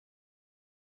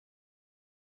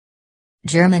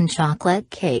German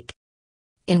chocolate cake.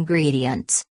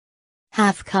 Ingredients: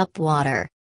 ½ cup water,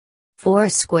 4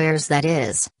 squares, that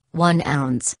is, 1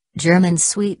 ounce, German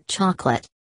sweet chocolate,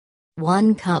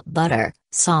 1 cup butter,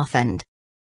 softened,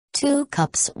 2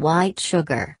 cups white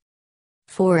sugar,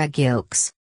 4 egg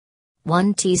yolks,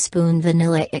 1 teaspoon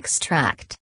vanilla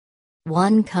extract,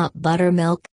 1 cup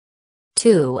buttermilk,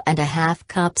 2½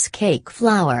 cups cake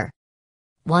flour,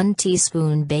 1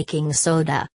 teaspoon baking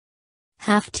soda,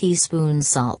 ½ teaspoon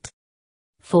salt,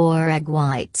 4 egg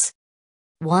whites,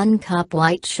 1 cup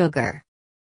white sugar,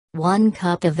 1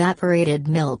 cup evaporated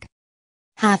milk,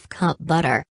 ½ cup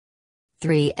butter,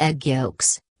 3 egg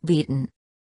yolks, beaten,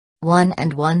 1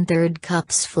 1/3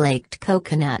 cups flaked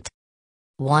coconut,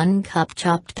 1 cup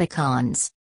chopped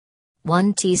pecans,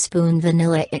 1 teaspoon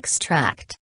vanilla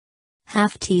extract,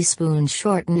 ½ teaspoon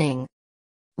shortening,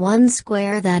 1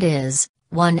 square, that is,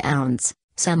 1 ounce,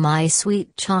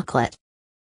 semi-sweet chocolate.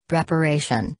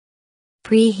 Preparation: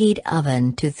 preheat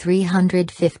oven to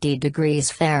 350 degrees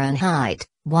Fahrenheit,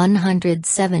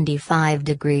 175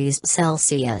 degrees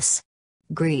Celsius.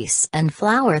 Grease and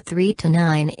flour 3 to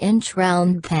 9-inch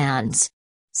round pans.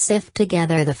 Sift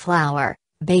together the flour,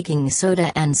 baking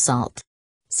soda and salt.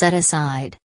 Set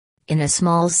aside. In a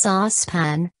small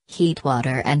saucepan, heat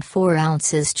water and 4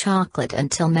 ounces chocolate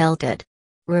until melted.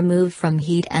 Remove from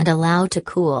heat and allow to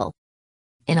cool.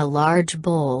 In a large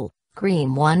bowl,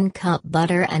 cream 1 cup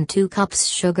butter and 2 cups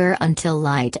sugar until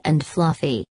light and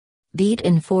fluffy. Beat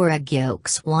in 4 egg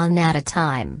yolks one at a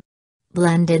time.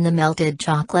 Blend in the melted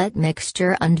chocolate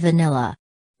mixture and vanilla.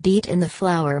 Beat in the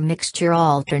flour mixture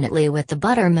alternately with the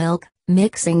buttermilk,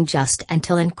 mixing just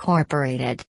until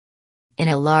incorporated. In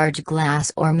a large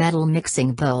glass or metal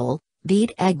mixing bowl,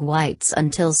 beat egg whites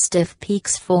until stiff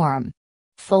peaks form.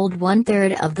 Fold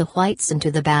 1/3 of the whites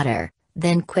into the batter,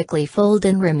 then quickly fold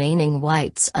in remaining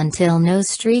whites until no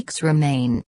streaks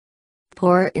remain.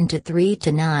 Pour into 3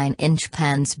 to 9-inch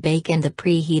pans. Bake in the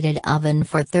preheated oven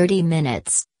for 30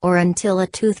 minutes, or until a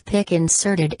toothpick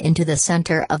inserted into the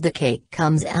center of the cake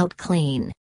comes out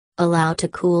clean. Allow to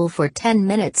cool for 10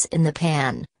 minutes in the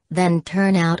pan, then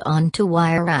turn out onto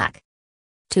wire rack.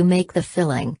 To make the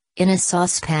filling, in a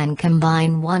saucepan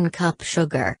combine 1 cup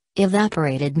sugar,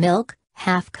 evaporated milk,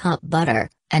 ½ cup butter,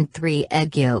 and 3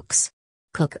 egg yolks.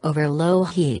 Cook over low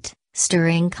heat,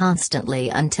 stirring constantly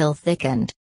until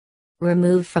thickened.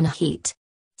 Remove from heat.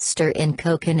 Stir in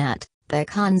coconut,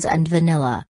 pecans and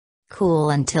vanilla. Cool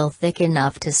until thick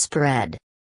enough to spread.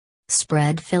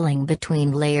 Spread filling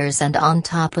between layers and on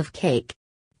top of cake.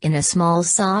 In a small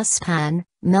saucepan,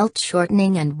 melt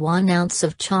shortening and 1 ounce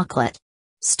of chocolate.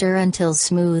 Stir until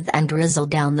smooth and drizzle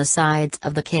down the sides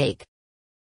of the cake.